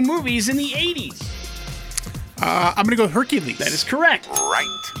in 2 movies in the 80s. I'm going to go Hercules. That is correct. Right.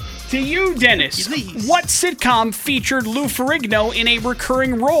 To you, Dennis, Please. what sitcom featured Lou Ferrigno in a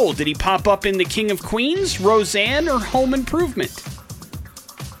recurring role? Did he pop up in The King of Queens, Roseanne, or Home Improvement?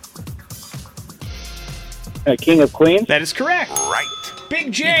 King of Queens. That is correct. Right.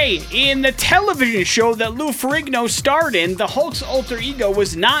 Big J, in the television show that Lou Ferrigno starred in, the Hulk's alter ego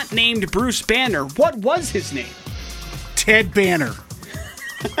was not named Bruce Banner. What was his name? Ted Banner.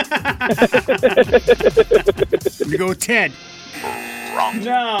 We go with Ted.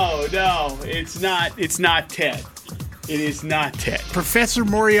 No, it's not. It's not Ted. It is not Ted. Professor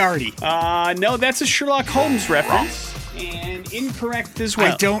Moriarty. No, that's a Sherlock Holmes reference, and incorrect as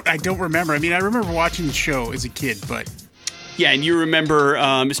well. I don't remember. I mean, I remember watching the show as a kid, but yeah, and you remember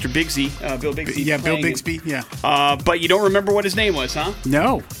Mr. Bigsby, Bill Bixby. Yeah, Bill Bixby. Yeah. But you don't remember what his name was, huh?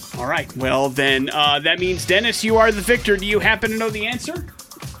 No. All right. Well, then that means Dennis, you are the victor. Do you happen to know the answer?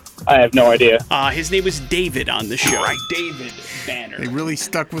 I have no idea. His name was David on the show. Right. David Banner. They really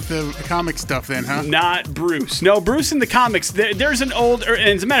stuck with the comic stuff then, huh? Not Bruce. No, Bruce in the comics. There's an old, and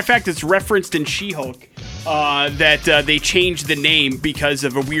as a matter of fact, it's referenced in She-Hulk that they changed the name because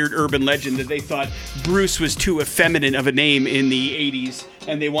of a weird urban legend that they thought Bruce was too effeminate of a name in the 80s,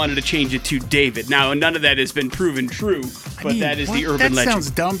 and they wanted to change it to David. Now, none of that has been proven true, but that is the urban legend. That sounds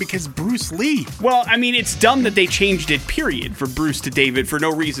dumb because Bruce Lee. Well, I mean, it's dumb that they changed it, period, for Bruce to David for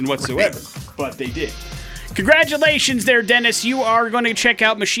no reason whatsoever, but they did. Congratulations there, Dennis. You are going to check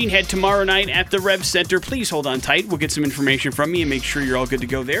out Machine Head tomorrow night at the Rev Center. Please hold on tight. We'll get some information from you and make sure you're all good to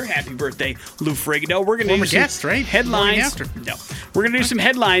go there. Happy birthday, Lou Frigido. We're going to do some guest, right? headlines. No. We're going to do some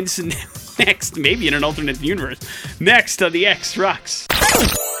headlines next, maybe in an alternate universe. Next on the X Rocks.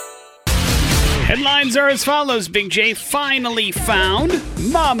 Headlines are as follows. Big J finally found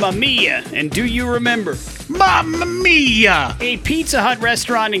Mamma Mia. And do you remember? Mamma Mia! A Pizza Hut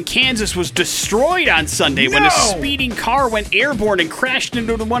restaurant in Kansas was destroyed on Sunday when a speeding car went airborne and crashed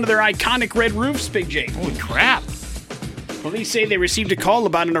into one of their iconic red roofs, Big J. Holy crap. Police say they received a call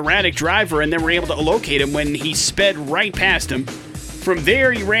about an erratic driver and then were able to locate him when he sped right past him. From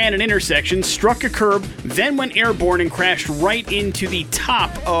there, he ran an intersection, struck a curb, then went airborne and crashed right into the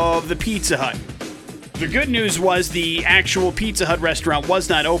top of the Pizza Hut. The good news was the actual Pizza Hut restaurant was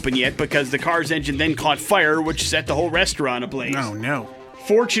not open yet because the car's engine then caught fire, which set the whole restaurant ablaze. Oh, no.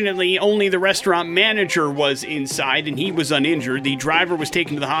 Fortunately, only the restaurant manager was inside, and he was uninjured. The driver was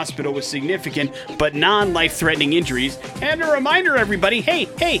taken to the hospital with significant but non-life-threatening injuries. And a reminder, everybody, hey,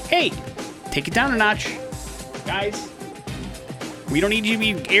 take it down a notch. Guys, we don't need you to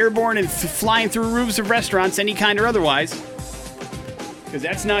be airborne and flying through roofs of restaurants, any kind or otherwise, because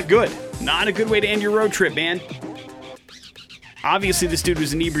that's not good. Not a good way to end your road trip, man. Obviously, this dude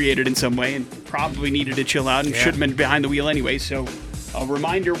was inebriated in some way and probably needed to chill out and should have been behind the wheel anyway. So, a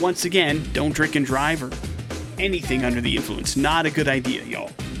reminder once again, don't drink and drive or anything under the influence. Not a good idea, y'all.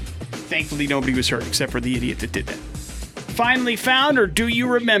 Thankfully, nobody was hurt except for the idiot that did that. Finally found, or do you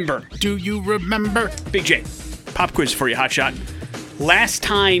remember? Do you remember? Big J, pop quiz for you, hotshot. Last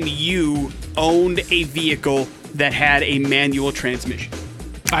time you owned a vehicle that had a manual transmission.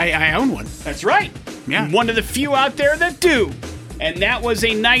 I own one. That's right. Yeah. One of the few out there that do. And that was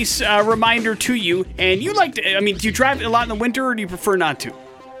a nice reminder to you. And you like to, I mean, do you drive it a lot in the winter or do you prefer not to?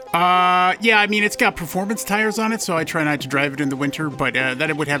 Yeah, I mean, it's got performance tires on it, so I try not to drive it in the winter, but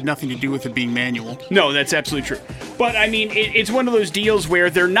that would have nothing to do with it being manual. No, that's absolutely true. But, I mean, it's one of those deals where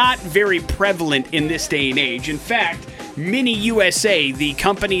they're not very prevalent in this day and age. In fact, Mini USA, the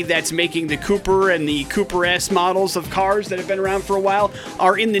company that's making the Cooper and the Cooper S models of cars that have been around for a while,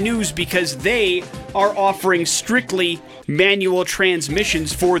 are in the news because they are offering strictly manual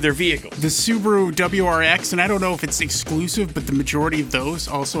transmissions for their vehicles. The Subaru WRX, and I don't know if it's exclusive, but the majority of those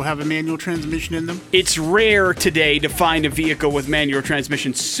also have a manual transmission in them. It's rare today to find a vehicle with manual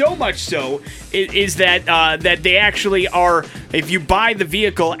transmission. So much so is that that they actually are, if you buy the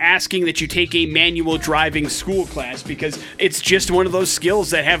vehicle, asking that you take a manual driving school class because it's just one of those skills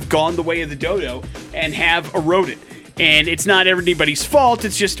that have gone the way of the dodo and have eroded. And it's not everybody's fault.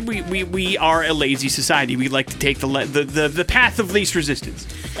 It's just we are a lazy society. We like to take the path of least resistance,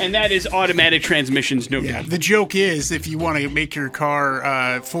 and that is automatic transmissions. No doubt. The joke is, if you want to make your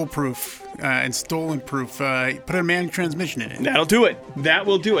car foolproof and stolen-proof, put a manual transmission in it. That'll do it. That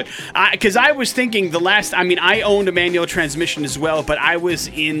will do it. Because I was thinking I owned a manual transmission as well, but I was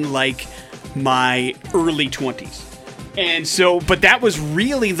in like my early 20s. And so, but that was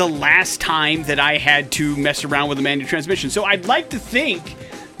really the last time that I had to mess around with a manual transmission. So I'd like to think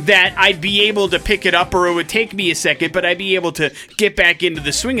that I'd be able to pick it up, or it would take me a second, but I'd be able to get back into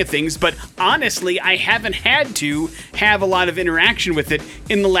the swing of things. But honestly, I haven't had to have a lot of interaction with it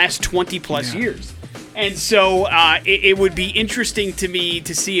in the last 20 plus years. And so it would be interesting to me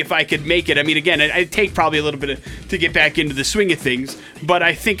to see if I could make it. I mean, again, it'd take probably a little bit to get back into the swing of things, but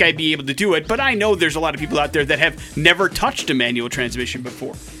I think I'd be able to do it. But I know there's a lot of people out there that have never touched a manual transmission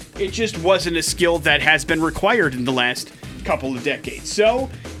before. It just wasn't a skill that has been required in the last couple of decades. So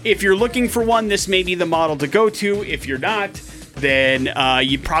if you're looking for one, this may be the model to go to. If you're not, then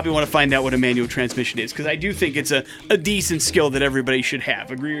you probably want to find out what a manual transmission is, because I do think it's a decent skill that everybody should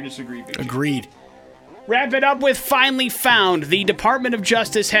have. Agree or disagree? Big J? Agreed. Wrap it up with finally found. The Department of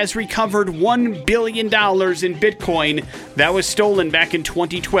Justice has recovered $1 billion in Bitcoin that was stolen back in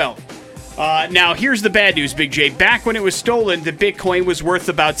 2012. Now, here's the bad news, Big J. Back when it was stolen, the Bitcoin was worth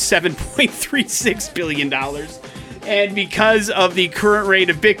about $7.36 billion. And because of the current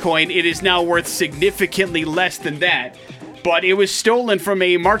rate of Bitcoin, it is now worth significantly less than that. But it was stolen from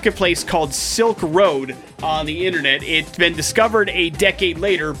a marketplace called Silk Road on the internet. It's been discovered a decade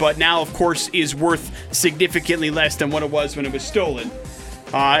later, but now, of course, is worth significantly less than what it was when it was stolen.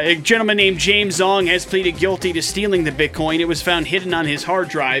 A gentleman named James Zong has pleaded guilty to stealing the Bitcoin. It was found hidden on his hard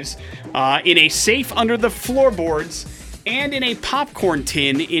drives, in a safe under the floorboards, and in a popcorn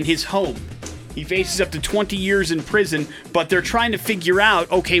tin in his home. He faces up to 20 years in prison, but they're trying to figure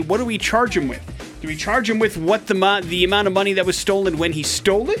out, okay, what do we charge him with? Do we charge him with what the amount of money that was stolen when he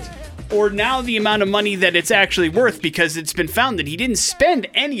stole it? Or now the amount of money that it's actually worth, because it's been found that he didn't spend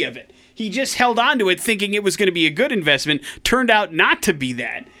any of it. He just held on to it thinking it was going to be a good investment. Turned out not to be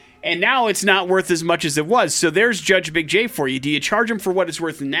that. And now it's not worth as much as it was. So there's Judge Big J for you. Do you charge him for what it's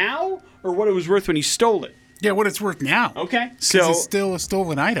worth now, or what it was worth when he stole it? Yeah, what it's worth now. Okay. So it's still a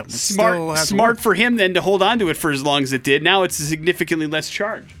stolen item. Smart for him then to hold on to it for as long as it did. Now it's a significantly less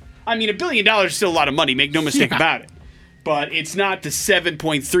charge. I mean, $1 billion is still a lot of money, make no mistake about it. But it's not the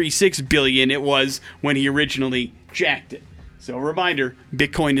 $7.36 billion it was when he originally jacked it. So a reminder,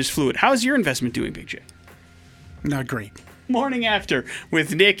 Bitcoin is fluid. How's your investment doing, Big J? Not great. Morning After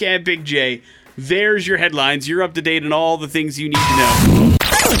with Nick and Big J. There's your headlines. You're up to date on all the things you need to know.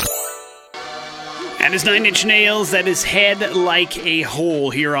 That is Nine Inch Nails. That is Head Like a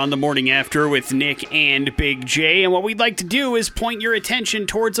Hole here on the Morning After with Nick and Big J. And what we'd like to do is point your attention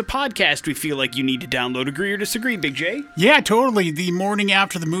towards a podcast we feel like you need to download. Agree or disagree, Big J? Yeah, totally. The Morning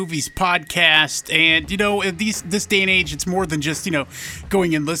After the Movies podcast. And, you know, this day and age, it's more than just, you know,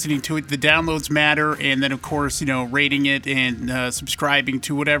 going and listening to it. The downloads matter. And then, of course, you know, rating it and subscribing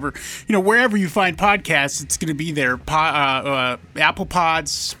to whatever, you know, wherever you find podcasts, it's going to be there. Apple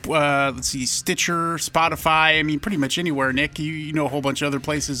Pods, let's see, Stitcher, Spotify, I mean, pretty much anywhere, Nick. You know a whole bunch of other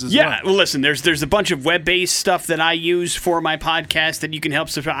places as well. Yeah, well, listen, there's a bunch of web-based stuff that I use for my podcast that you can help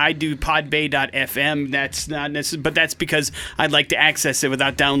subscribe. I do podbay.fm. That's not necessary, but that's because I'd like to access it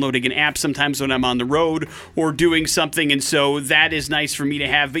without downloading an app sometimes when I'm on the road or doing something, and so that is nice for me to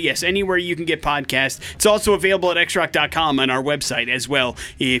have. But yes, anywhere you can get podcasts. It's also available at xrock.com on our website as well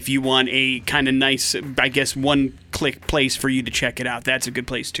if you want a kind of nice, I guess, one-click place for you to check it out. That's a good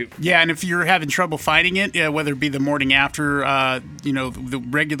place, too. Yeah, and if you're having trouble finding it, whether it be the Morning After, you know, the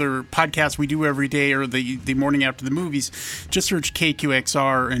regular podcast we do every day, or the Morning After the Movies, just search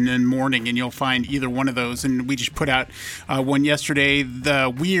KQXR and then Morning, and you'll find either one of those. And we just put out one yesterday, the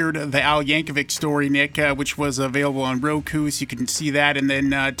Al Yankovic story, Nick, which was available on Roku, so you can see that. And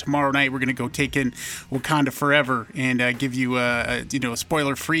then tomorrow night we're going to go take in Wakanda Forever and give you a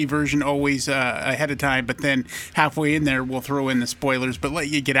spoiler-free version always ahead of time. But then halfway in there we'll throw in the spoilers, but let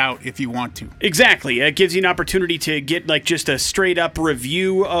you get out if you want to. Exactly. It gives you an opportunity to get like just a straight up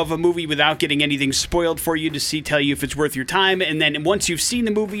review of a movie without getting anything spoiled for you, to tell you if it's worth your time. And then once you've seen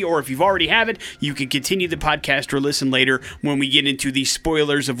the movie, or if you've already have it, you can continue the podcast or listen later when we get into the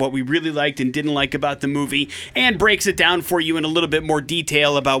spoilers of what we really liked and didn't like about the movie, and breaks it down for you in a little bit more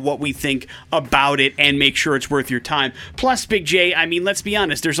detail about what we think about it and make sure it's worth your time. Plus, Big J, I mean, let's be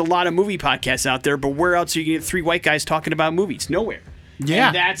honest, there's a lot of movie podcasts out there, but where else are you going to get three white guys talking about movies? Nowhere. Yeah.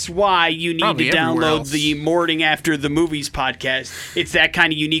 And that's why you need to download the Morning After the Movies podcast. It's that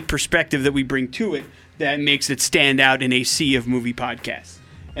kind of unique perspective that we bring to it that makes it stand out in a sea of movie podcasts.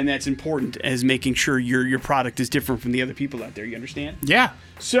 And that's important as making sure your product is different from the other people out there. You understand? Yeah.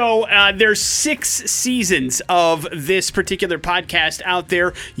 So there's 6 seasons of this particular podcast out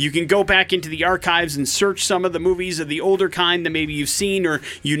there. You can go back into the archives and search some of the movies of the older kind that maybe you've seen or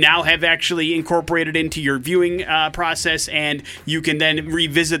you now have actually incorporated into your viewing process, and you can then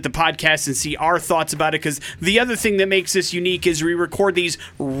revisit the podcast and see our thoughts about it, because the other thing that makes this unique is we record these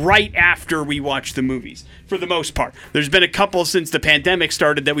right after we watch the movies, for the most part. There's been a couple since the pandemic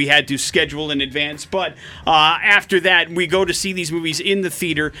started that we had to schedule in advance, but after that, we go to see these movies in the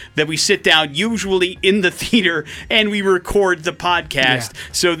theater, that we sit down, usually in the theater, and we record the podcast. Yeah.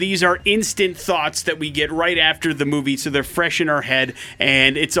 So these are instant thoughts that we get right after the movie, so they're fresh in our head,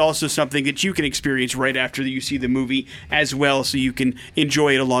 and it's also something that you can experience right after you see the movie as well, so you can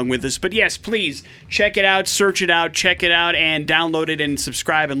enjoy it along with us. But yes, please, check it out, search it out, check it out, and download it, and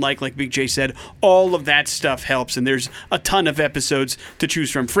subscribe and like Big J said, all of that stuff. stuff helps, and there's a ton of episodes to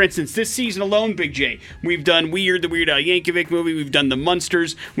choose from. For instance, this season alone, Big J, we've done Weird, the Weird Al Yankovic movie, we've done The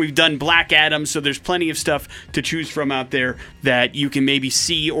Munsters, we've done Black Adam, so there's plenty of stuff to choose from out there that you can maybe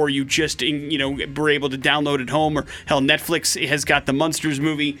see, or you just, were able to download at home, or hell, Netflix has got the Munsters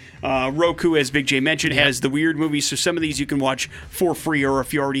movie. Roku, as Big J mentioned, has the Weird movies, so some of these you can watch for free, or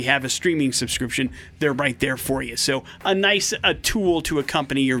if you already have a streaming subscription, they're right there for you. So a nice tool to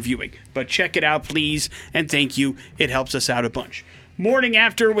accompany your viewing. But check it out, please, and thank you. It helps us out a bunch. Morning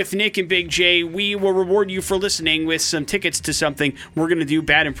After with Nick and Big J. We will reward you for listening with some tickets to something. We're going to do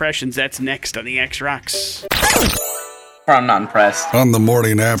Bad Impressions. That's next on the X Rocks. I'm not impressed. On the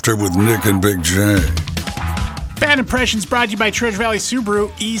Morning After with Nick and Big J. Bad Impressions brought to you by Treasure Valley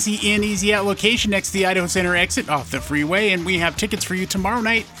Subaru. Easy in, easy out location next to the Idaho Center exit off the freeway. And we have tickets for you tomorrow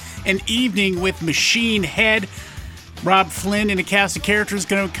night and evening with Machine Head. Rob Flynn and a cast of characters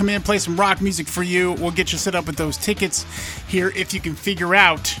going to come in and play some rock music for you. We'll get you set up with those tickets here if you can figure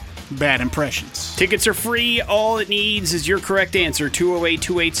out Bad Impressions. Tickets are free. All it needs is your correct answer,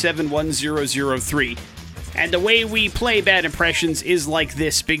 208-287-1003. And the way we play Bad Impressions is like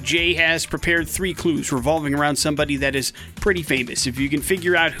this. Big J has prepared 3 clues revolving around somebody that is pretty famous. If you can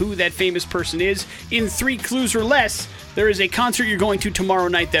figure out who that famous person is in 3 clues or less, there is a concert you're going to tomorrow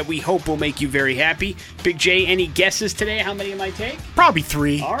night that we hope will make you very happy. Big J, any guesses today? How many it might take? Probably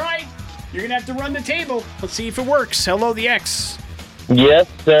 3. All right. You're going to have to run the table. Let's see if it works. Hello, the X. Yes,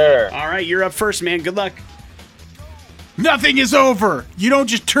 sir. All right, you're up first, man. Good luck. Nothing is over. You don't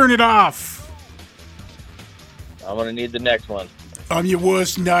just turn it off. I'm going to need the next one. I'm your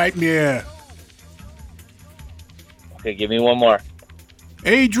worst nightmare. Okay, give me one more.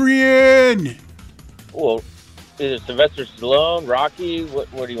 Adrian! Well, is it Sylvester Stallone, Rocky? What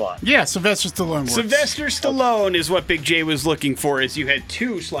do you want? Yeah, Sylvester Stallone works. Sylvester Stallone is what Big J was looking for, as you had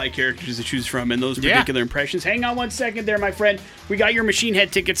 2 Sly characters to choose from in those particular impressions. Hang on one second there, my friend. We got your Machine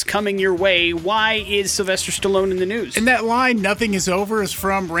Head tickets coming your way. Why is Sylvester Stallone in the news? And that line, "Nothing is over," is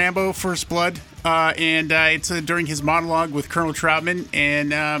from Rambo First Blood. And it's during his monologue with Colonel Troutman,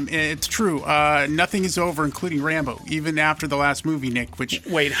 and it's true. Nothing is over, including Rambo, even after the last movie, Nick. Which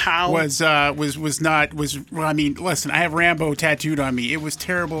was not. I mean, listen, I have Rambo tattooed on me. It was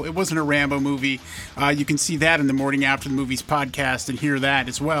terrible. It wasn't a Rambo movie. You can see that in the Morning After the Movies podcast and hear that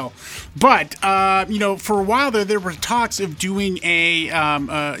as well. But for a while there were talks of doing a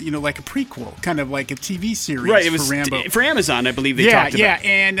like a prequel, kind of like a TV series, right? It was for Rambo for Amazon, I believe they talked about. Yeah,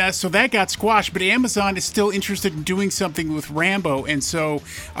 and so that got squashed. But Amazon is still interested in doing something with Rambo, and so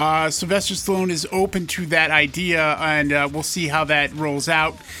Sylvester Stallone is open to that idea, and we'll see how that rolls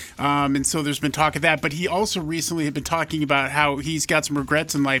out. And so there's been talk of that. But he also recently had been talking about how he's got some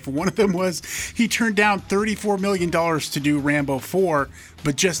regrets in life. One of them was he turned down $34 million to do Rambo 4,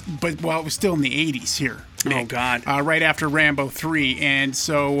 but while it was still in the 80s here. Oh, God. Right after Rambo 3. And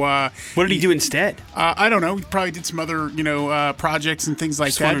so... what did he do instead? I don't know. He probably did some other, projects and things like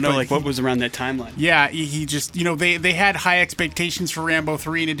just that. I want to know, what was around that timeline? Yeah, he just, they had high expectations for Rambo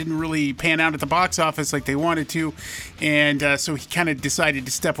 3, and it didn't really pan out at the box office like they wanted to. And so he kind of decided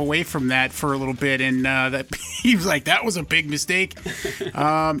to step away from that for a little bit. And that he was like, that was a big mistake.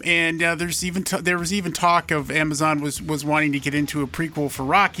 And there was even talk of Amazon was wanting to get into a prequel for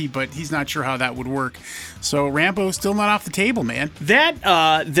Rocky, but he's not sure how that would work. So Rambo's still not off the table, man. Then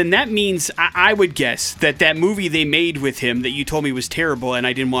that means I would guess that movie they made with him that you told me was terrible and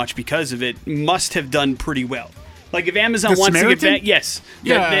I didn't watch because of it must have done pretty well. Like if Amazon wants to get back, yes,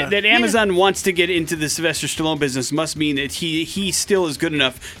 that Amazon wants to get into the Sylvester Stallone business must mean that he still is good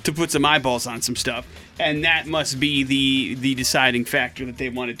enough to put some eyeballs on some stuff, and that must be the deciding factor that they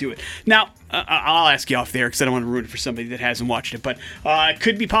want to do it. Now, I'll ask you off there because I don't want to ruin it for somebody that hasn't watched it, but it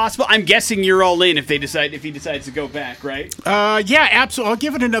could be possible. I'm guessing you're all in if he decides to go back, right? Yeah, absolutely. I'll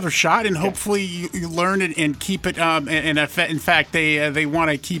give it another shot, and hopefully you learn it and keep it. And in fact, they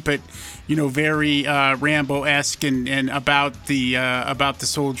want to keep it, very Rambo-esque and about the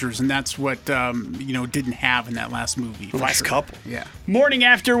soldiers, and that's what didn't have in that last movie. The last couple. Yeah. Morning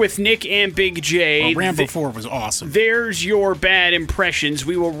After with Nick and Big J. Well, Rambo 4 was awesome. There's your bad impressions.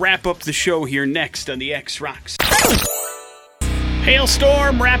 We will wrap up the show here next on the X Rocks.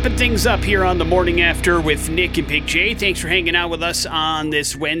 Hailstorm, wrapping things up here on the Morning After with Nick and Big J. Thanks for hanging out with us on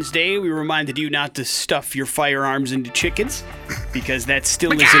this Wednesday. We reminded you not to stuff your firearms into chickens because that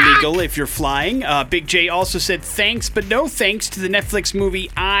still is illegal if you're flying. Big J also said thanks, but no thanks to the Netflix movie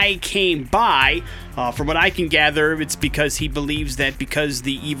I Came By. From what I can gather, it's because he believes that because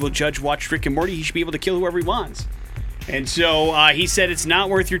the evil judge watched Rick and Morty, he should be able to kill whoever he wants. And so he said it's not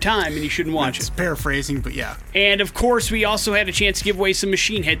worth your time and you shouldn't watch It's it. paraphrasing, but yeah. And, of course, we also had a chance to give away some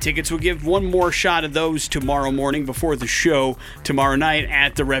Machine Head tickets. We'll give one more shot of those tomorrow morning before the show tomorrow night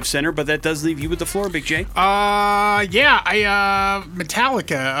at the Rev Center. But that does leave you with the floor, Big J.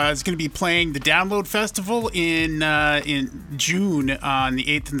 Metallica is going to be playing the Download Festival in June on the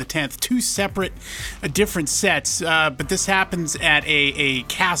 8th and the 10th. Two separate, different sets, but this happens at a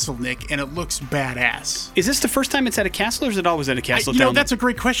castle, Nick, and it looks badass. Is this the first time it's at a castle, or is it always at a castle? That's a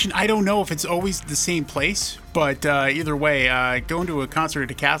great question. I don't know if it's always the same place, but either way, going to a concert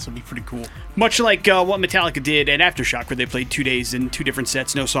at a castle would be pretty cool. Much like what Metallica did at Aftershock, where they played 2 days in 2 different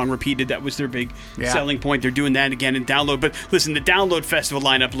sets, no song repeated. That was their big selling point. They're doing that again in Download. But listen, the Download Festival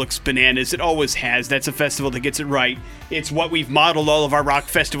lineup looks bananas. It always has. That's a festival that gets it right. It's what we've modeled all of our rock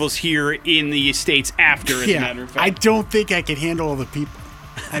festivals here in the States after, as a matter of fact. I don't think I could handle all the people.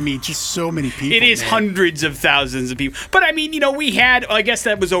 I mean, just so many people. It is hundreds of thousands of people. But I mean, we had, I guess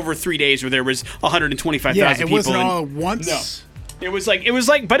that was over 3 days where there was 125,000 people. Yeah, it wasn't all at once. No. It was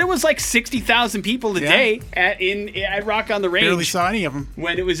like 60,000 people a day at Rock on the Range. Barely saw any of them.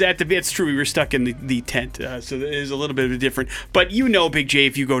 When it was at it's true, we were stuck in the tent, so it is a little bit of a different. But Big J,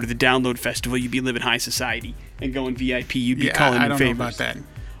 if you go to the Download Festival, you'd be living high society and going VIP. You'd be calling in favors. I don't know about that.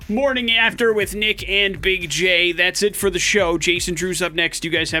 Morning After with Nick and Big J. That's it for the show. Jason Drew's up next.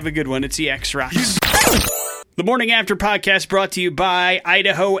 You guys have a good one. It's the X Rocks. The Morning After podcast brought to you by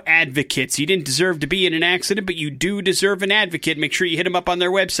Idaho Advocates. You didn't deserve to be in an accident, but you do deserve an advocate. Make sure you hit them up on their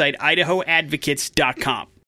website, idahoadvocates.com.